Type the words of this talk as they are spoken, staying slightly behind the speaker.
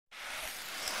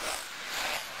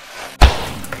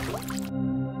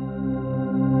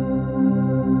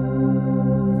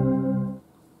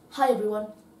Hi everyone,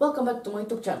 welcome back to my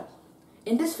YouTube channel.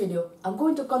 In this video, I'm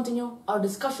going to continue our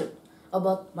discussion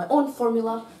about my own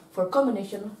formula for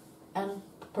combination and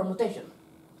permutation.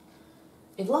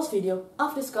 In the last video,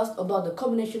 I've discussed about the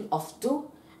combination of 2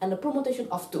 and the permutation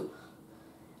of 2.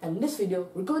 And in this video,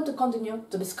 we're going to continue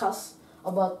to discuss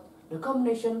about the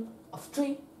combination of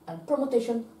 3 and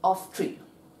permutation of 3.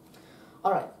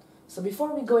 Alright, so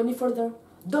before we go any further,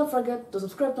 don't forget to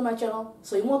subscribe to my channel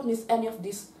so you won't miss any of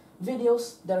these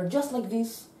videos that are just like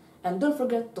this, and don't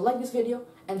forget to like this video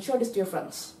and share this to your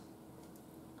friends.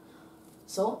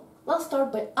 So let's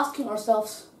start by asking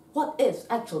ourselves, what is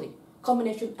actually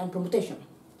combination and permutation?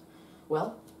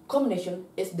 Well, combination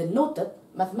is denoted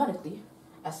mathematically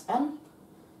as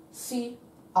NC3,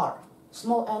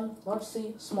 small n, large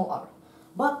C, small r.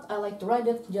 But I like to write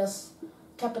it just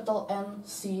capital N,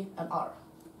 C, and R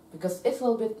because it's a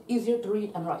little bit easier to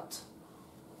read and write.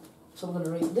 So I'm going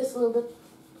to raise this a little bit.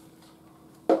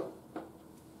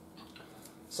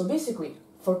 So basically,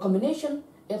 for combination,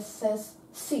 it says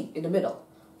C in the middle.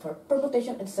 For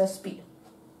permutation, it says P.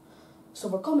 So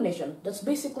for combination, that's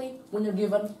basically when you're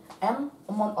given n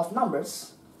amount of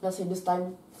numbers, let's say this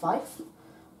time 5,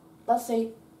 let's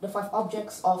say the 5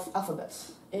 objects of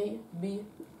alphabets, A, B,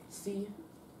 C,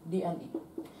 D, and E.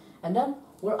 And then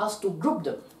we're asked to group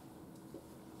them.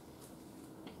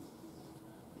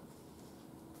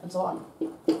 And so on.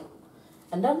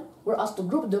 And then we're asked to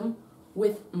group them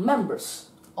with members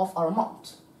of our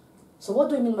amount. So what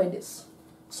do we mean by this?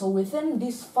 So within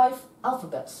these 5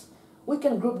 alphabets, we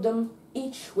can group them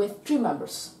each with 3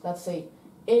 members. Let's say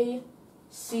A,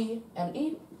 C, and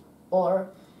E,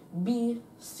 or B,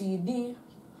 C, D,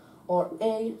 or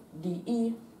A, D,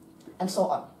 E, and so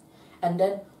on. And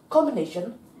then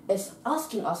combination is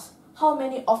asking us how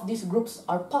many of these groups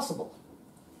are possible.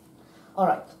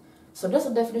 Alright, so that's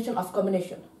the definition of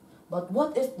combination. But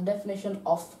what is the definition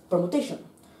of permutation?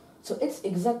 So it's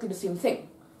exactly the same thing.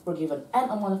 We're given n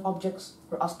amount of objects,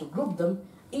 we're asked to group them,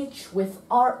 each with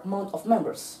r amount of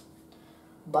members.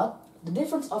 But the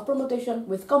difference of permutation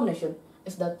with combination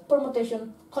is that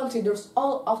permutation considers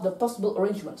all of the possible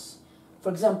arrangements. For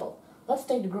example, let's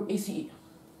take the group ACE.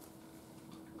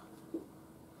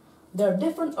 There are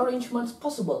different arrangements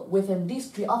possible within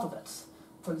these 3 alphabets.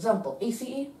 For example,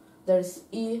 ACE, there is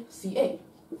ECA,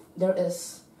 there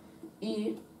is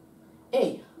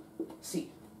EAC,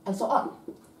 and so on.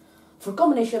 For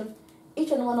combination,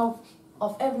 each and one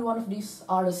of every one of these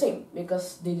are the same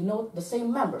because they denote the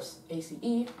same members, ACE,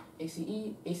 ACE,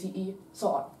 ACE, so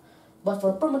on. But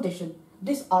for permutation,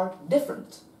 these are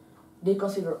different. They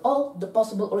consider all the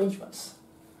possible arrangements.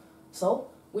 So,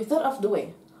 with that out of the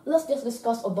way, let's just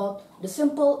discuss about the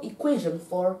simple equation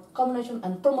for combination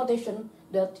and permutation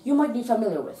that you might be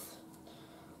familiar with.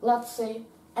 Let's say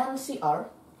NCR.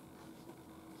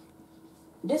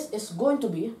 This is going to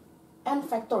be n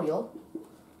factorial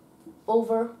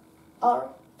over r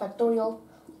factorial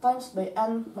times by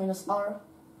n minus r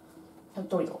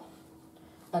factorial.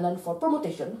 And then for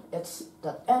permutation, it's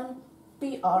that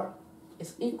NPR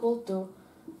is equal to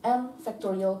n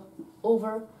factorial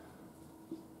over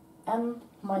n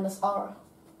minus r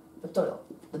factorial.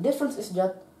 The difference is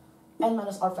that n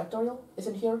minus r factorial is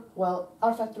in here, while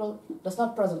r factorial does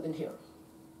not present in here.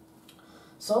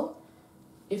 So,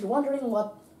 if you're wondering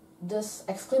what this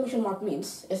exclamation mark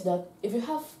means, is that if you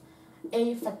have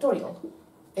a factorial,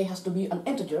 a has to be an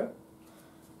integer.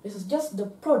 This is just the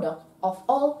product of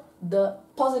all the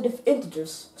positive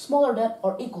integers smaller than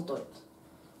or equal to it.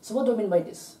 So what do I mean by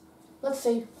this? Let's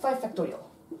say 5 factorial.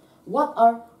 What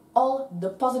are all the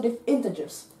positive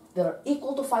integers that are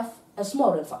equal to 5 and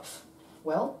smaller than 5?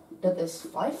 Well, that is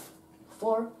 5,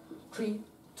 4, 3,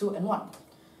 2, and 1.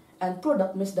 And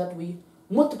product means that we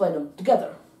multiply them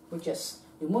together, which is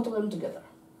we multiply them together.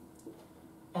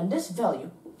 And this value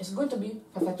is going to be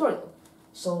 5 factorial.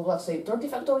 So let's say 30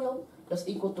 factorial, that's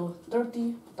equal to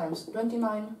 30 times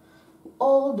 29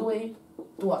 all the way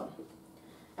to 1.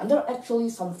 And there are actually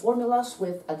some formulas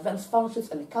with advanced functions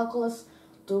and calculus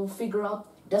to figure out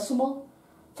decimal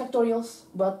factorials,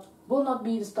 but we'll not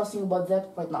be discussing about that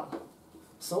right now.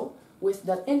 So, with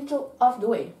that intro out of the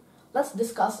way, let's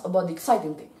discuss about the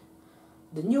exciting thing,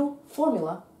 the new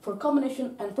formula for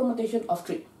combination and permutation of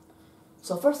 3.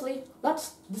 So firstly,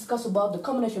 let's discuss about the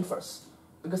combination first,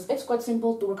 because it's quite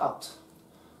simple to work out.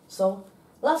 So,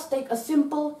 let's take a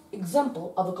simple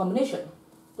example of a combination.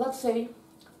 Let's say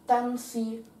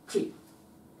 10C3.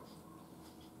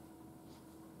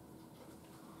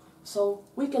 So,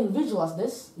 we can visualize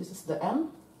this. This is the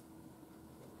N,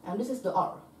 and this is the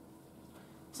R.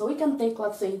 So we can take,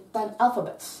 let's say, 10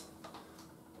 alphabets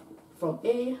from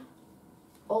A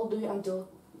all the way until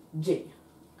J.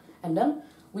 And then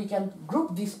we can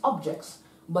group these objects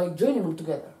by joining them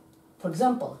together. For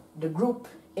example, the group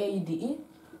ADE,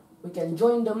 we can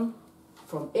join them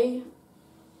from A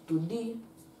to D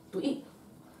to E,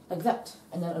 like that.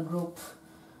 And then a group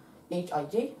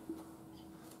HIJ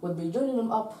would be joining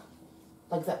them up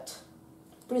like that.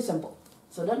 Pretty simple.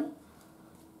 So then,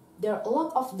 there are a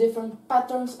lot of different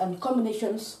patterns and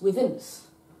combinations within this.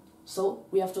 So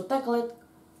we have to tackle it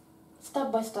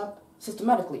step by step,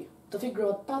 systematically, to figure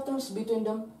out patterns between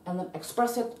them and then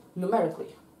express it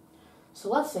numerically. So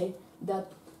let's say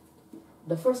that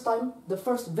the first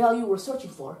value we're searching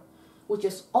for, which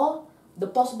is all the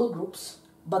possible groups,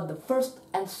 but the first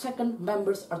and second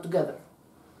members are together.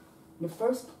 The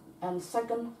first and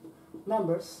second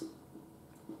members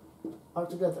are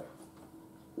together.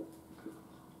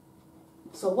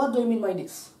 So what do I mean by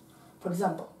this? For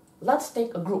example, let's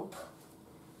take a group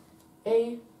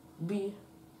A, B,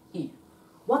 E.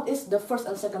 What is the first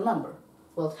and second member?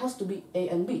 Well, it has to be A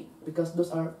and B, because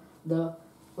those are the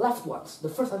left ones, the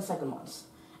first and second ones.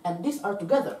 And these are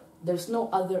together. There's no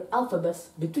other alphabets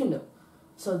between them.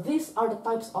 So these are the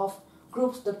types of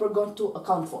groups that we're going to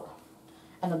account for.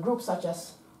 And a group such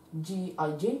as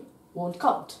GIJ won't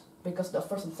count, because the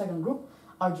first and second group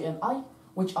are G and I,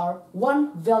 which are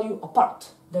one value apart.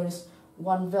 There is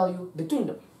one value between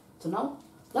them. So now,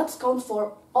 let's count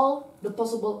for all the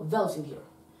possible values in here.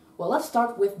 Well, let's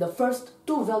start with the first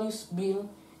two values being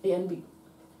A and B.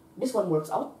 This one works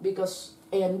out because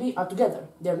A and B are together.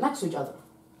 They're next to each other.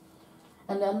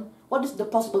 And then, what is the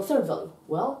possible third value?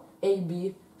 Well, A,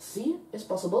 B, C is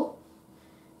possible.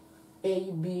 A,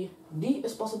 B, D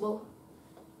is possible.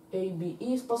 A, B,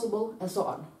 E is possible, and so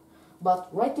on. But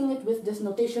writing it with this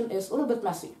notation is a little bit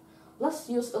messy. Let's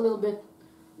use a little bit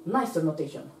nicer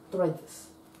notation to write this.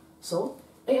 So,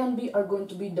 A and B are going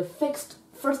to be the fixed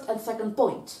first and second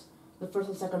points, the first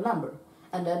and second number.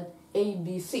 And then A,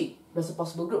 B, C, that's a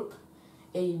possible group.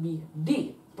 A, B,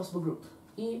 D, possible group.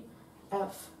 E,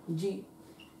 F, G,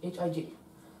 H, I, J.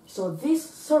 So these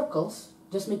circles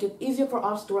just make it easier for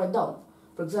us to write down.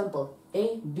 For example,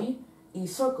 A, B, E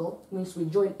circle means we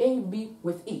join A, B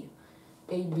with E.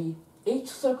 A, B, H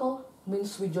circle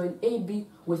means we join A, B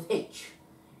with H.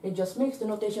 It just makes the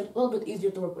notation a little bit easier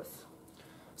to work with.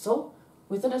 So,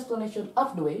 with that explanation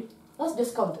out of the way, let's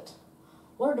just count it.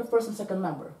 What are the first and second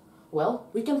member? Well,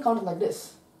 we can count it like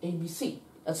this. A, B, C,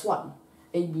 that's 1.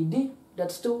 A, B, D,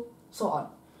 that's 2, so on.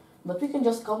 But we can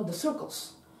just count the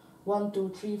circles. 1, 2,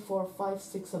 3, 4, 5,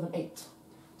 6, 7, 8.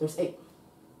 There's 8.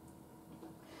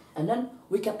 And then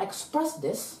we can express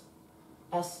this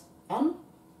as n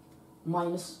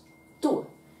minus 2,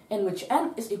 in which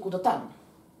n is equal to 10.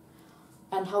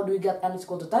 And how do we get n is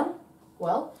equal to 10?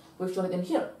 Well, we've shown it in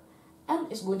here. N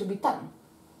is going to be 10.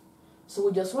 So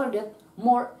we just write it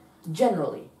more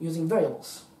generally using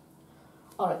variables.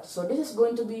 Alright, so this is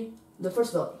going to be the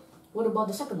first value. What about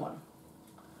the second one?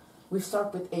 We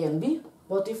start with A and B.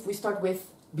 What if we start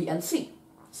with B and C?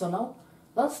 So now,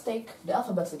 let's take the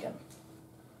alphabets again.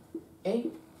 A,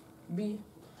 B,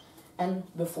 and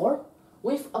before,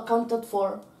 we've accounted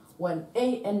for when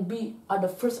A and B are the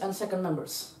first and second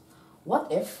members.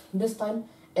 What if this time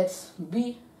it's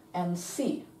B and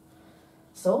C?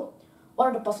 So, what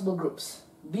are the possible groups?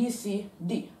 B, C,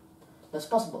 D. That's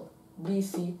possible. B,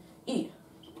 C, E.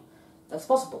 That's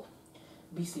possible.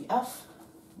 B, C, F,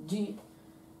 G,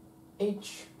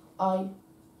 H, I,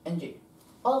 and J.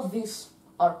 All of these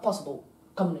are possible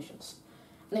combinations.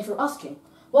 And if you're asking,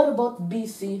 what about B,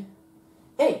 C,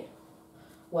 A?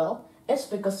 Well, it's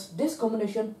because this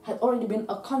combination had already been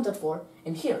accounted for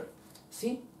in here.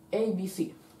 See? A, B,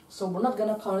 C. So we're not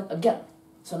gonna count it again.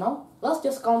 So now, let's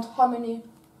just count how many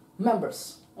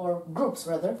members, or groups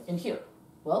rather, in here.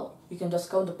 Well, you can just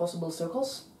count the possible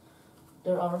circles.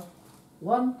 There are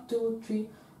 1, 2, 3,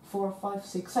 4, 5,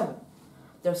 6, 7.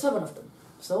 There are 7 of them.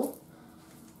 So,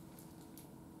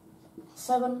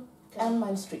 7, n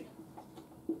minus 3.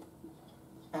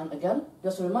 And again,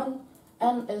 just to remind,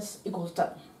 n is equal to 10.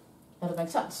 And it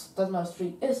makes sense. 10 minus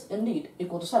 3 is indeed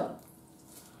equal to 7.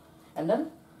 And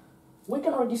then, we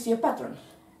can already see a pattern.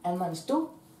 N minus 2,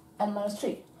 n minus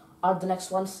 3. Are the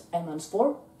next ones n minus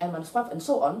 4, n minus 5, and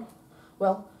so on?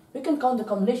 Well, we can count the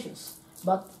combinations,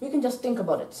 but we can just think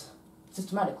about it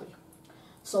systematically.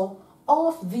 So, all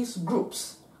of these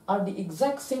groups are the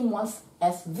exact same ones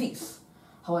as these.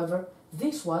 However,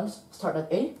 these ones start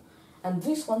at A, and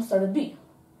these ones start at B.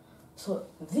 So,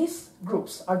 these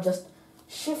groups are just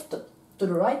shifted to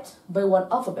the right by one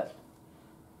alphabet.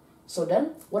 So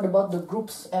then, what about the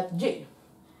groups at J?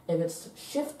 If it's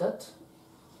shifted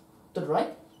to the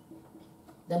right,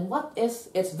 then what is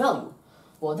its value?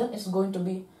 Well, then it's going to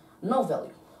be no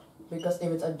value. Because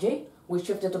if it's at J, we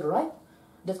shift it to the right,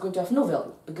 that's going to have no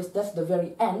value, because that's the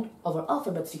very end of our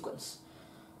alphabet sequence.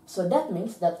 So that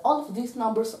means that all of these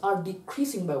numbers are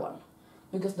decreasing by 1,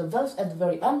 because the values at the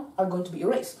very end are going to be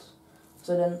erased.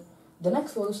 So then the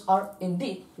next values are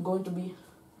indeed going to be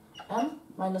n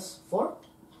minus 4,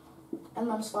 n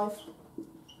minus 5,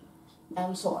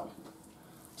 and so on.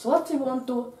 So let's say we want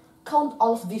to count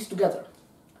all of these together.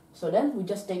 So then we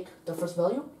just take the first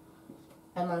value,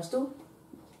 n minus 2,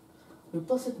 we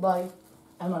plus it by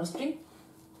n minus 3,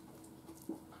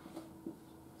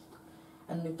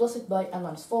 and we plus it by n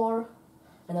minus 4,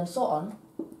 and then so on,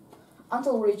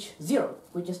 until we reach 0,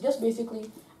 which is just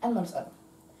basically n minus n.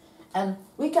 And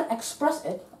we can express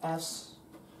it as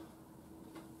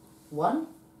 1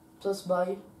 plus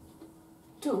by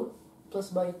 2 plus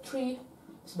by 3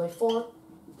 plus by 4,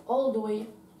 all the way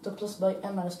to plus by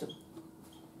n minus 2.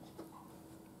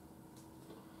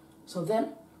 So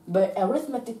then, by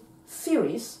arithmetic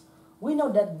series, we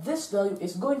know that this value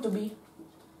is going to be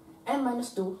n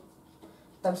minus 2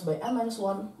 times by n minus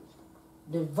 1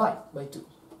 divided by 2.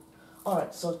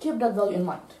 Alright, so keep that value in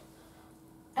mind.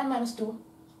 N minus 2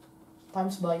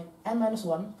 times by n minus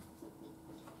 1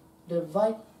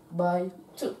 divided by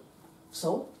 2.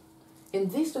 So, in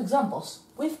these two examples,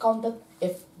 we've counted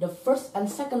if the first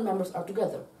and second members are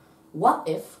together. What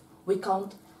if we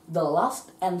count the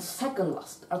last and second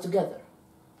last are together?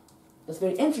 That's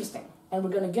very interesting, and we're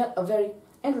going to get a very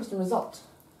interesting result.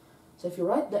 So if you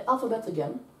write the alphabet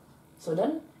again, so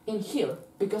then in here,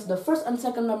 because the first and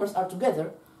second members are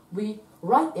together, we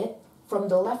write it from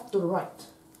the left to the right.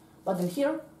 But in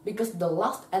here, because the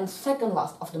last and second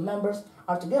last of the members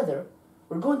are together,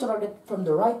 we're going to write it from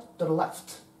the right to the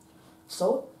left.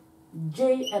 So,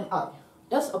 J and I,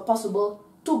 that's a possible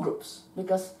two groups,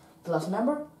 because the last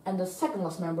member and the second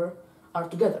last member are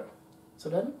together. So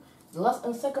then, the last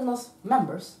and second last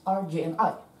members are J and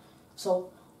I.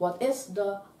 So, what is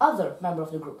the other member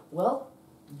of the group? Well,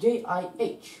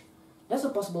 JIH. That's a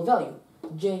possible value.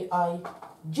 JIG,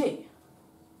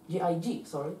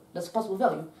 that's a possible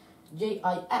value.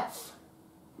 JIF.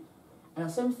 And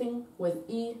the same thing with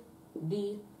E,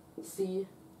 D, C,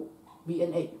 B,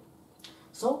 and A.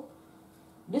 So,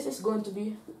 this is going to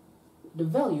be the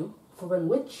value for when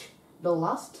which the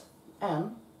last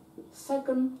and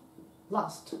second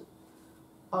last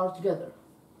are together.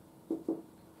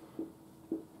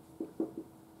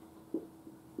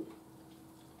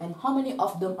 And how many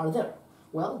of them are there?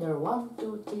 Well, there are 1,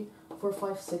 2, 3, 4,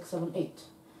 5, 6, 7, 8.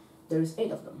 There is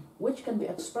 8 of them, which can be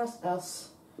expressed as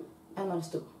n minus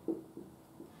 2.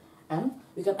 And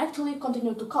we can actually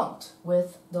continue to count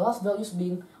with the last values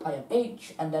being I and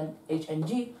H, and then H and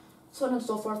G, so on and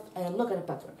so forth, and look at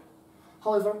the pattern.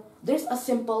 However, there's a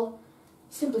simple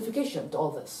simplification to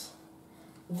all this.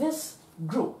 This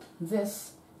group,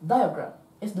 this diagram,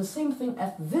 is the same thing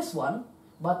as this one,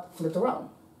 but flipped around.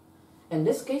 In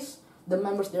this case, the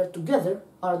members that are together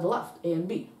are at the left, A and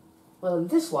B. Well, in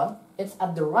this one, it's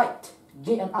at the right,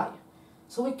 J and I.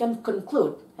 So we can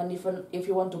conclude, and even if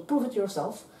you want to prove it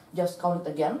yourself, just count it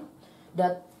again,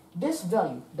 that this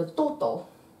value, the total,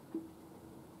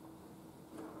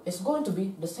 is going to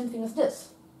be the same thing as this.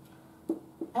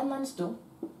 N minus 2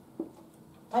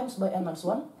 times by n minus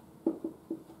 1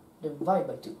 divided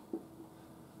by 2.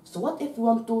 So what if we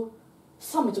want to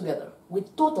sum it together? We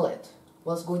total it.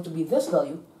 Well, it's going to be this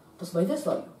value plus by this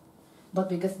value. But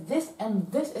because this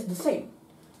and this is the same,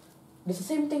 it's the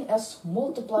same thing as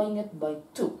multiplying it by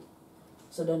 2.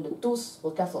 So then the 2's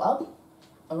will cancel out,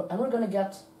 and we're going to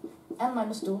get n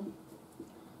minus 2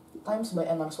 times by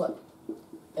n minus 1.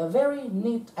 A very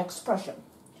neat expression.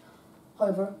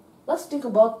 However, let's think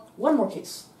about one more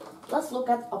case. Let's look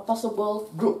at a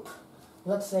possible group.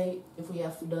 Let's say if we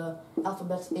have the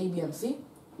alphabets A, B, and C,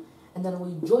 and then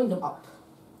we join them up.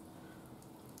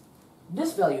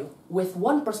 This value, with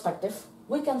one perspective,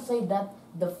 we can say that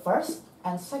the first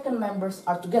and second members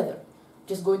are together,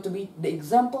 which is going to be the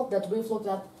example that we've looked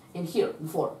at in here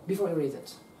before we erase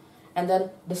it. And then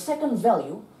the second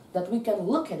value that we can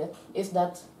look at it is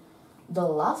that the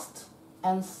last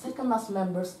and second last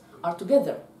members are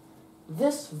together.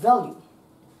 This value.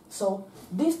 So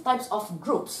these types of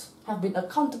groups have been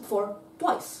accounted for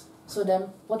twice. So then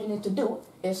what you need to do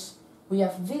is we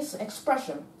have this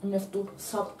expression and we have to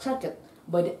subtract it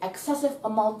by the excessive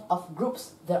amount of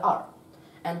groups there are.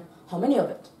 And how many of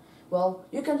it? Well,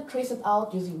 you can trace it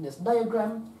out using this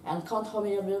diagram and count how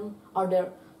many of them are there,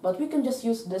 but we can just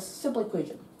use this simple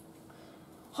equation.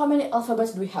 How many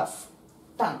alphabets do we have?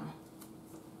 10.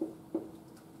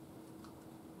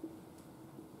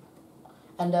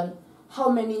 And then how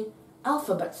many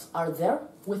alphabets are there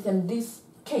within this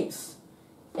case?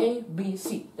 A, B,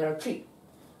 C. There are 3.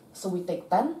 So we take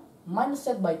 10, minus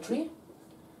it by 3,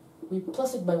 we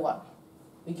plus it by 1.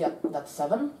 We get that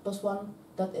 7 plus 1,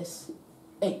 that is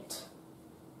 8.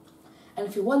 And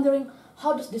if you're wondering,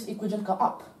 how does this equation come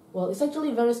up? Well, it's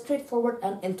actually very straightforward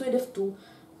and intuitive to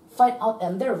find out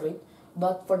and derive,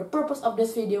 but for the purpose of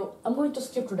this video, I'm going to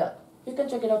skip through that. You can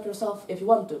check it out yourself if you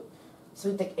want to.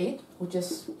 So we take 8, which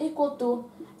is equal to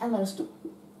n minus 2.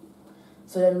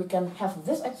 So then we can have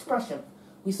this expression.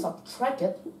 We subtract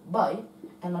it by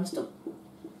n minus 2.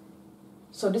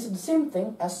 So this is the same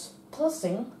thing as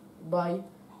plusing by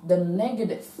the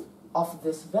negative of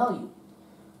this value.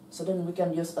 So then we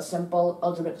can use a simple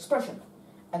algebraic expression.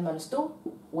 N minus 2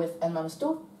 with n minus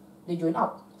 2, they join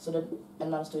up. So then n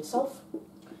minus 2 itself.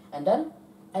 And then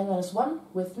n minus 1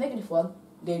 with negative 1,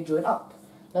 they join up.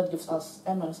 That gives us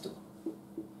n minus 2.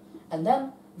 And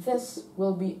then this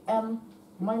will be n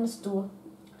minus 2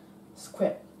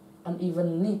 squared, an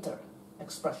even neater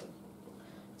expression.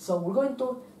 So we're going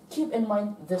to keep in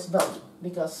mind this value,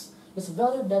 because this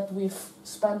value that we've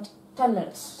spent 10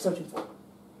 minutes searching for.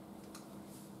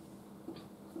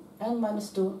 N minus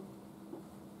 2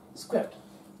 squared.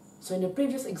 So in the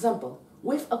previous example,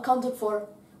 we've accounted for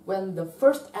when the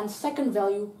first and second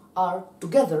value are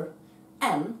together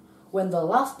and when the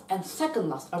last and second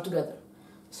last are together.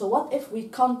 So what if we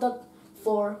counted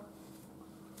for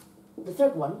the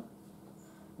third one?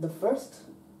 The first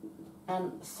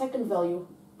and second value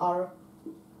are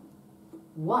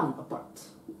 1 apart.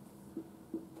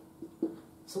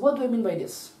 So what do I mean by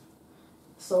this?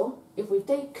 So if we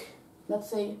take, let's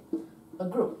say, a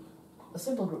group, a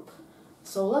simple group.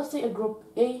 So let's say a group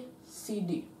A, C,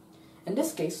 D. In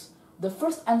this case, the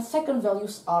first and second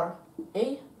values are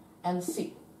A and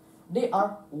C. They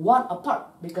are 1 apart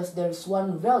because there's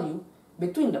one value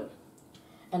between them.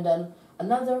 And then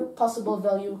another possible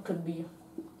value could be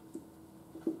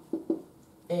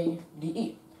A, D,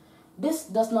 E. This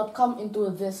does not come into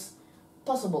this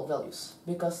possible values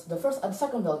because the first and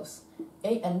second values,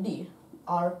 A and D,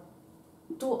 are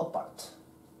 2 apart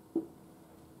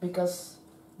because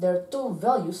there are 2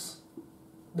 values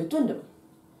between them.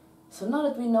 So now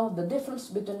that we know the difference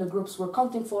between the groups we're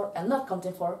counting for and not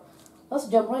counting for, let's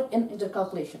jump right into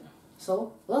calculation.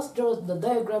 So let's draw the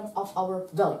diagram of our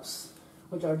values,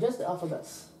 which are just the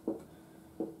alphabets.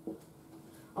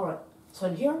 Alright, so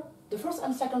in here, the first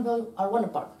and second value are 1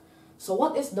 apart. So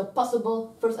what is the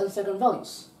possible first and second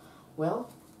values? Well,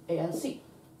 A and C.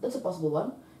 That's a possible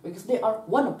one because they are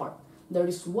 1 apart. There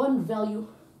is one value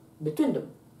between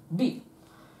them, B.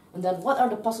 And then what are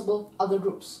the possible other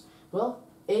groups? Well,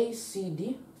 A, C,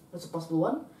 D, that's a possible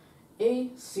one. A,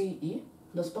 C, E,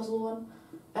 that's a possible one.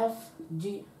 F,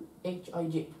 G, H, I,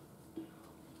 J.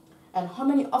 And how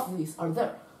many of these are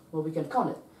there? Well, we can count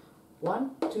it.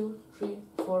 1, 2, 3,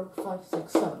 4, 5,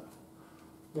 6, 7.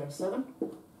 There are 7,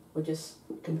 which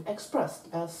can be expressed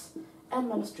as n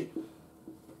minus 3.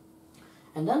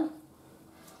 And then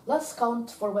let's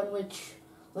count for one which,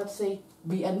 let's say,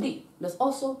 B and D. There's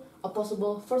also a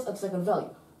possible first and second value.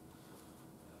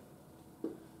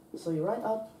 So you write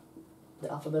out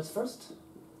the alphabets first,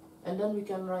 and then we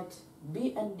can write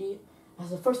B and D as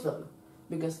the first value,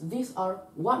 because these are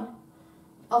 1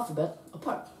 alphabet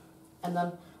apart. And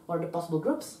then what are the possible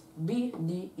groups? B,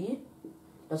 D, E,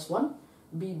 that's 1.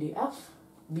 B, D, F,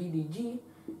 B, D, G,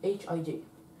 H, I, J.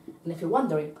 And if you're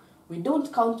wondering, we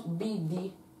don't count B,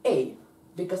 D, A,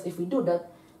 because if we do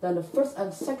that, then the first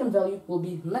and second value will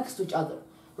be next to each other,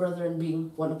 rather than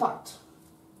being 1 apart.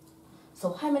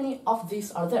 So how many of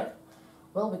these are there?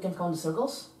 Well, we can count the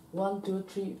circles. 1, 2,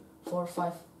 3, 4,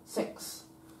 5, 6.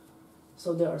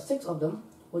 So there are 6 of them,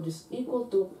 which is equal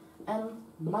to n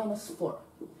minus 4.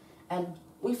 And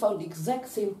we found the exact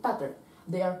same pattern.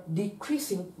 They are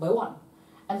decreasing by 1.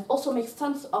 And it also makes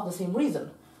sense of the same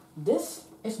reason. This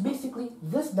is basically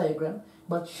this diagram,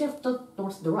 but shifted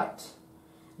towards the right.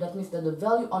 That means that the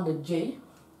value on the J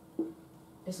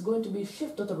is going to be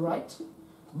shifted to the right,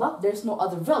 but there's no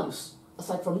other values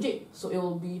aside from J. So it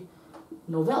will be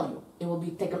no value. It will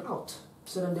be taken out.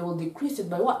 So then they will decrease it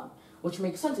by 1, which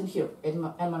makes sense in here, n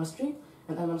minus 3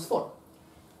 and n minus 4.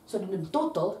 So then the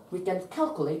total we can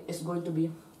calculate is going to be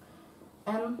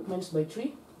n minus by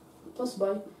 3 plus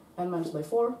by n minus by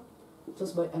 4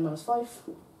 plus by n minus 5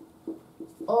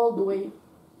 all the way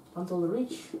until we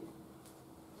reach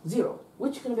 0,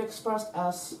 which can be expressed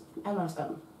as n minus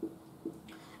n.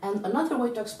 And another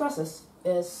way to express this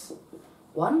is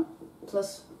 1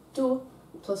 plus 2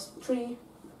 plus 3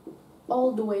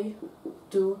 all the way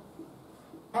to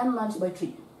n minus by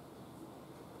 3,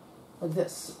 like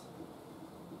this.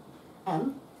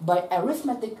 And by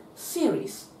arithmetic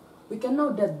series, we can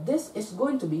know that this is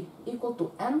going to be equal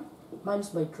to n minus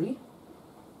by 3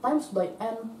 times by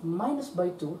n minus by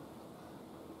 2,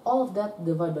 all of that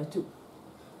divided by 2.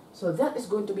 So that is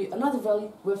going to be another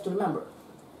value we have to remember.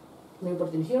 Let me put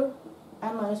it in here,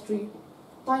 n minus 3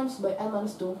 times by n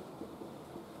minus 2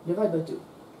 divided by 2.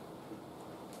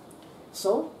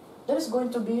 So that is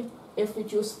going to be if we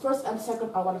choose first and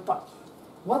second are 1 apart.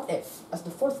 What if, as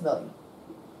the fourth value,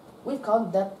 we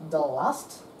count that the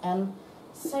last and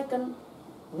second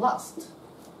last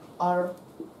are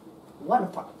 1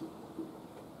 apart?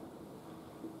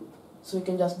 So we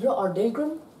can just draw our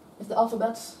diagram with the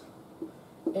alphabets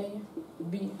A,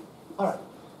 B. Alright,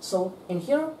 so in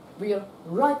here we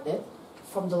write it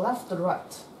from the left to the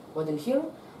right. But in here,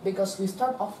 because we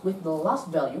start off with the last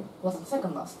value, last and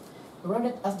second last, we write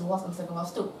it as the last and second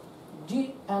last too.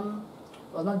 G and,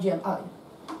 well, not G and I.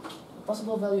 The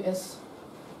possible value is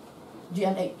G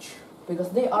and H,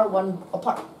 because they are 1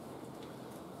 apart.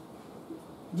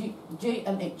 J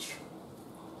and H.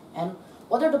 And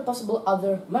what are the possible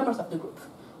other members of the group?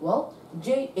 Well,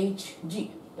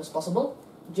 JHG is possible,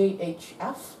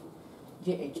 JHF,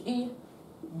 JHE,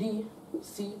 D,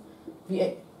 C,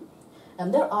 VA.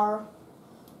 And there are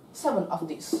 7 of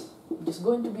these, which is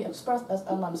going to be expressed as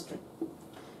n minus 3.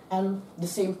 And the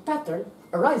same pattern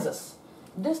arises.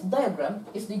 This diagram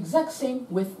is the exact same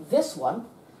with this one,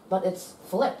 but it's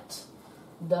flipped.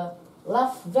 The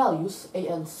left values, A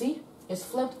and C, is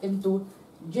flipped into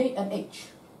J and H.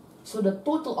 So the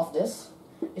total of this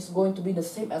is going to be the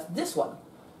same as this one,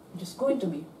 which is going to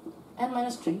be n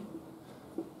minus 3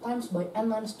 times by n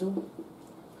minus 2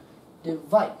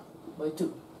 divided by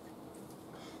 2.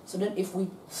 So then if we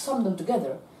sum them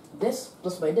together, this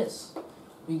plus by this,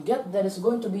 we get that it's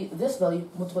going to be this value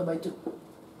multiplied by 2.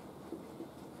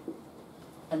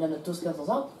 And then the 2 cancels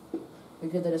out. We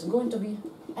get that it's going to be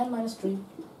n minus 3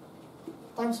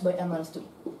 times by n minus 2.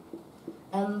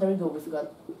 And there we go, we've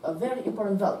got a very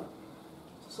important value.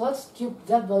 So let's keep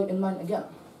that value in mind again.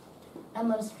 N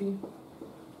minus 3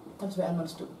 times by n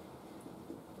minus 2.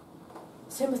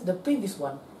 Same as the previous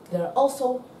one, there are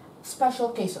also special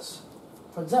cases.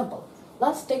 For example,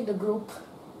 let's take the group,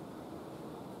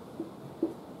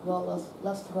 well,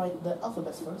 let's write the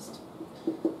alphabets first.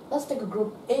 Let's take a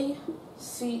group A,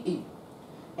 C, E.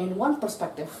 In one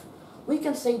perspective, we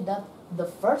can say that the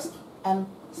first and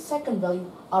second value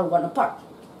are 1 apart,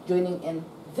 joining in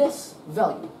this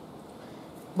value.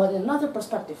 But in another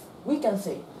perspective, we can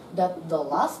say that the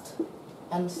last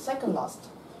and second last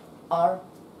are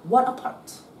 1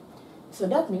 apart. So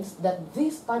that means that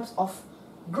these types of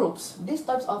groups, these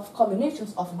types of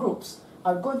combinations of groups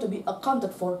are going to be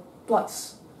accounted for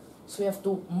twice. So we have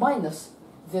to minus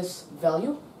this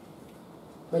value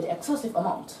by the excessive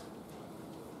amount.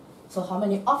 So how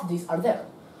many of these are there?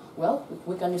 Well,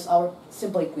 we can use our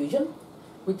simple equation.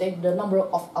 We take the number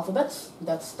of alphabets,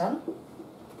 that's 10.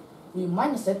 We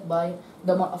minus it by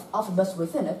the amount of alphabets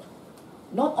within it.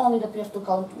 Not only that we have to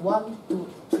count 1, 2,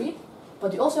 3,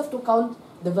 but we also have to count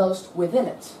the values within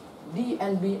it. D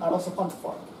and B are also counted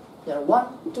for. There are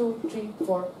 1, 2, 3,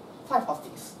 4, 5 of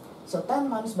these. So 10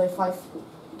 minus by 5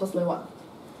 plus by 1.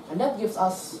 And that gives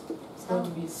us, it's going to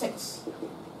be 6.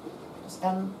 Plus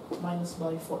n minus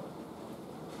by 4.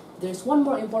 There is one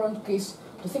more important case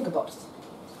to think about.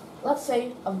 Let's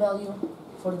say a value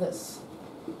for this.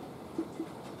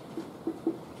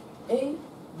 A,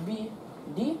 B,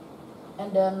 D,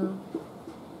 and then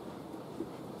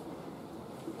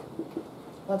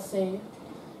let's say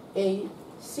A,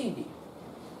 C, D.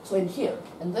 So in here,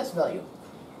 in this value,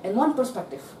 in one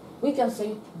perspective, we can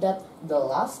say that the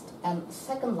last and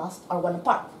second last are 1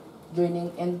 apart,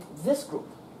 joining in this group,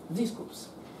 these groups.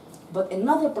 But in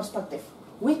another perspective,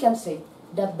 we can say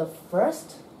that the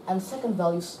first and second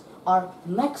values are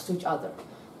next to each other.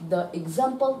 The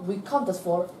example we counted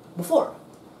for before.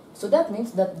 So that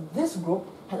means that this group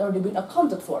had already been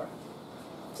accounted for.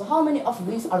 So how many of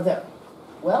these are there?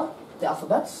 Well, the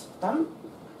alphabets, 10,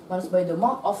 minus by the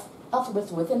amount of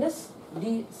alphabets within this,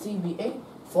 D, C, B, A,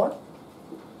 4,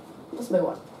 plus by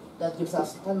 1. That gives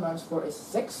us 10 minus 4 is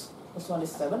 6, plus 1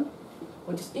 is 7,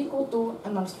 which is equal to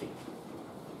n minus 3.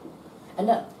 And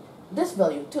then, this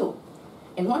value too,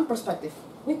 in one perspective,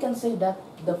 we can say that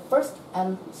the first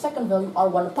and second value are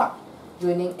 1 apart,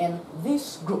 joining in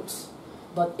these groups.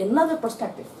 But in another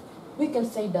perspective, we can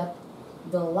say that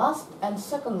the last and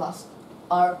second last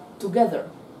are together,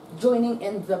 joining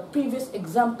in the previous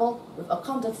example we've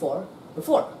accounted for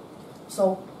before.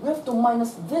 So we have to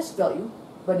minus this value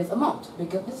by this amount,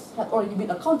 because this had already been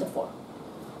accounted for.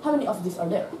 How many of these are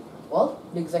there? Well,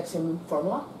 the exact same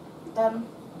formula, 10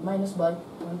 minus by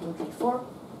 1, 2, 3, 4,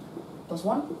 plus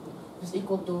 1 is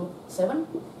equal to 7,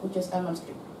 which is n minus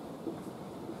 3.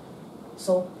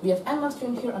 So we have n minus 3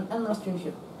 in here and n minus 3 in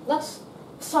here. let's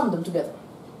sum them together.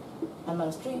 N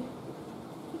minus 3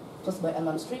 plus by n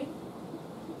minus 3.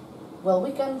 Well,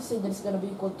 we can say that it's going to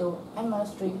be equal to n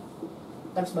minus 3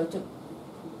 times by 2.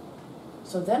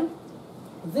 So then,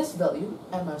 this value,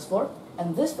 n minus 4,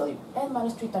 and this value, n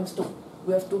minus 3 times 2,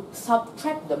 we have to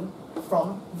subtract them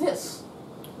from this.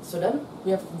 So then,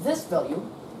 we have this value,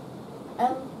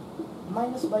 n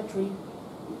minus by 3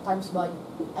 times by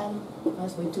n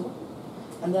minus by 2.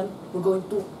 And then, we're going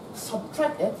to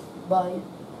subtract it by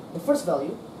the first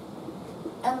value,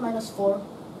 n minus 4,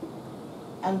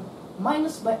 and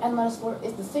minus by n minus 4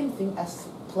 is the same thing as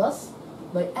plus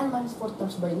by n minus 4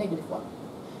 times by negative 1.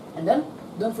 And then,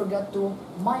 don't forget to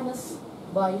minus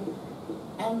by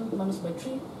n minus by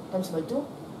 3 times by 2,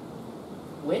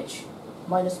 which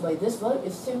minus by this value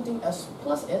is the same thing as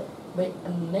plus it by a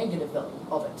negative value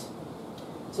of it.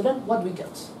 So then, what do we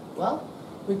get? Well,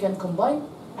 we can combine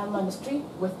n minus 3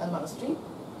 with n minus 3.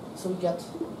 So we get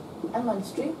n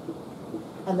minus 3,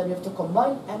 and then we have to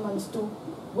combine n minus 2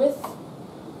 with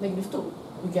negative 2.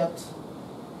 We get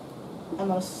n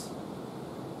minus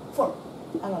 4,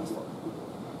 n minus 4.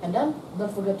 And then,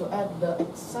 don't forget to add the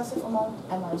excessive amount,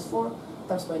 n minus 4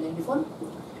 times by negative 1.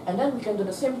 And then we can do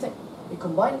the same thing. We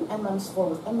combine n minus 4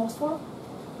 with n minus 4.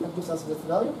 That gives us this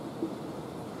value.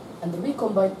 And then we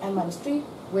combine n minus 3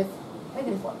 with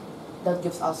negative 1. That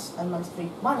gives us n minus 3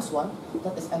 minus 1.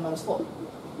 That is n minus 4.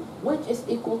 Which is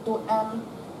equal to n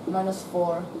minus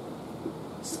 4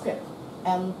 squared.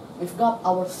 And we've got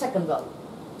our second value.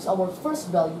 So our first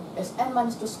value is n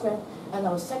minus 2 squared, and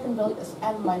our second value is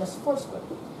n minus 4 squared.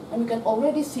 And we can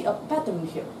already see a pattern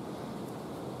here.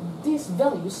 These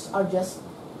values are just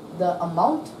the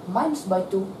amount minus by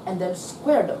 2 and then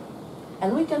square them.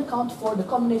 And we can count for the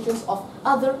combinations of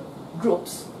other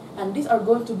groups. And these are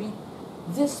going to be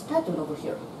this pattern over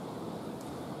here.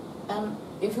 And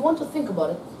if you want to think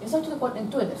about it, it's actually quite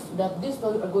intuitive that these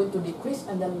values are going to decrease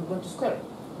and then we're going to square it.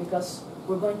 Because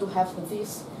we're going to have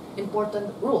these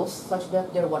important rules such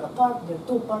that they're 1 apart, they're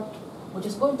 2 apart, which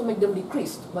is going to make them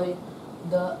decreased by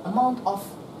the amount of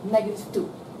negative 2.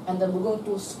 And then we're going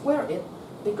to square it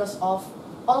because of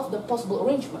all of the possible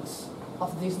arrangements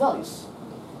of these values.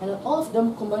 And then all of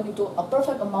them combine into a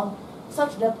perfect amount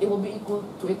such that it will be equal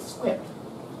to its squared.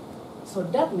 So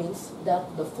that means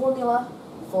that the formula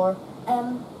for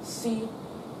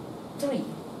NC3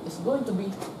 is going to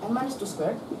be n minus 2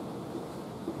 squared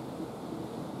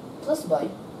plus by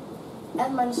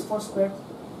n minus 4 squared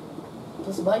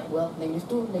plus by, well, negative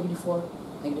 2, negative 4,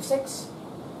 negative 6,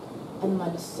 n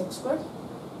minus 6 squared,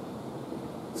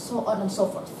 so on and so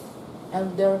forth.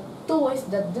 And there are two ways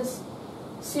that this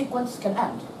sequence can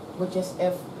end, which is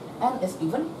if n is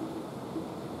even,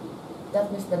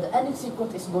 that means that the ending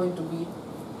sequence is going to be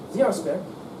 0 squared.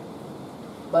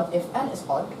 But if n is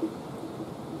odd,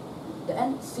 the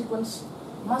end sequence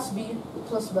must be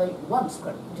plus by 1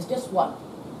 squared, which is just 1.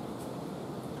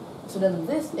 So then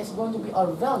this is going to be our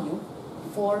value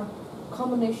for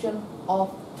combination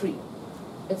of 3.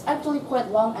 It's actually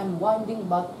quite long and winding,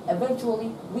 but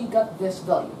eventually we got this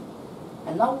value.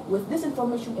 And now, with this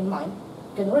information in mind,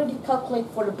 you can already calculate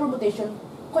for the permutation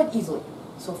quite easily.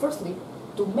 So firstly,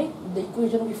 to make the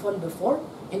equation we found before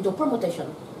into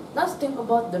permutation, let's think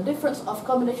about the difference of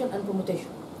combination and permutation.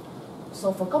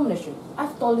 So for combination,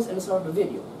 I've told this in the start of the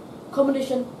video,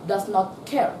 combination does not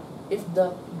care if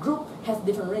the group has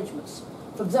different arrangements.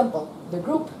 For example, the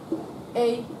group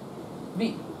A,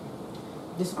 B.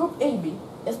 This group AB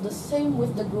is the same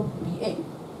with the group BA,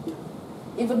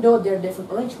 even though they're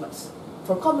different arrangements.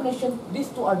 For combination, these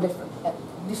two are different.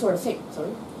 These are the same,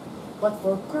 sorry. But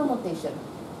for permutation,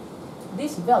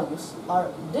 these values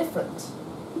are different.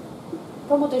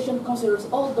 Permutation considers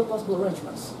all the possible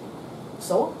arrangements.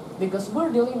 So, because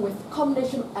we're dealing with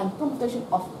combination and permutation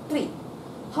of 3,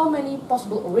 how many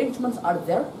possible arrangements are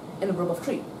there in a group of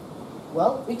 3?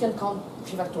 Well, we can count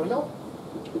 3 factorial,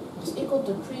 which is equal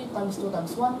to 3 times 2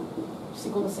 times 1, which is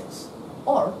equal to 6.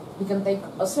 Or, we can take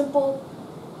a simple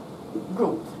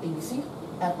group, ABC,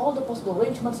 and all the possible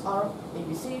arrangements are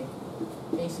ABC,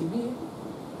 ACB,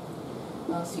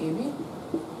 CAB,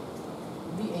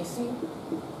 BAC,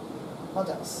 what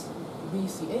else?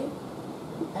 BCA,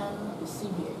 and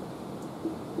CBA.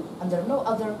 And there are no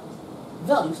other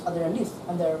values other than this.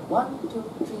 And there are 1, 2,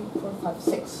 3, 4, 5,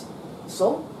 6.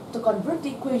 So, to convert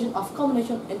the equation of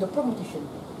combination into permutation,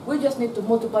 we just need to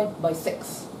multiply it by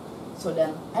 6. So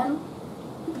then,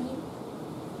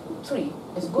 NP3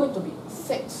 is going to be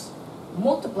 6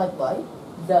 multiplied by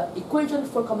the equation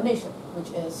for combination,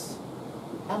 which is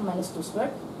n minus 2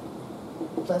 squared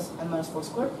plus n minus 4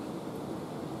 squared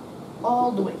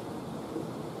all the way.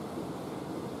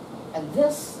 And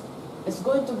this is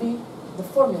going to be the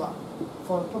formula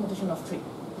for permutation of 3.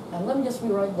 And let me just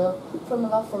rewrite the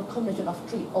formula for combination of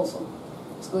 3 also.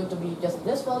 It's going to be just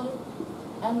this value,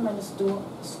 n minus 2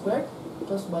 squared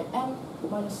plus by n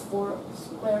minus 4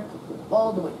 squared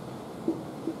all the way.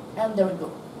 And there we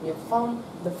go. We have found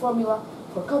the formula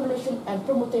for combination and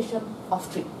permutation of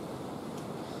 3.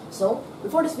 So,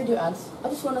 before this video ends, I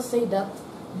just want to say that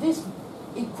these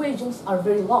equations are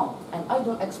very long, and I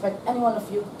don't expect any one of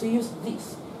you to use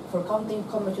these for counting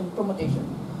combination and permutation.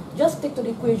 Just stick to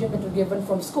the equation that you're given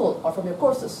from school or from your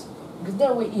courses, because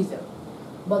they're way easier.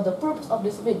 But the purpose of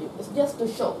this video is just to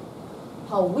show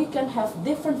how we can have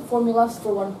different formulas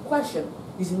for one question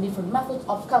using different methods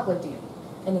of calculating it.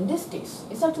 And in this case,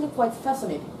 it's actually quite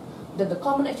fascinating that the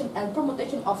combination and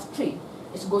permutation of 3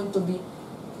 is going to be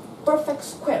perfect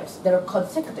squares that are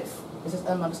consecutive. This is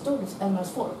n minus 2, this is n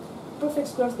minus 4. Perfect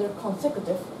squares that are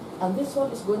consecutive, and this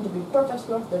one is going to be perfect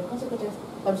squares that are consecutive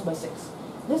times by 6.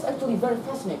 This is actually very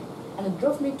fascinating, and it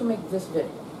drove me to make this video.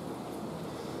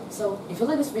 So, if you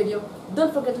like this video,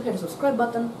 don't forget to hit the subscribe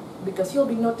button, because you'll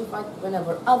be notified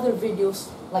whenever other videos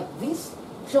like this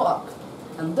show up.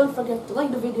 And don't forget to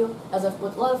like the video, as I've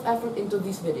put a lot of effort into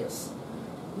these videos.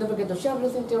 Don't forget to share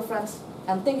everything to your friends,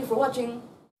 and thank you for watching.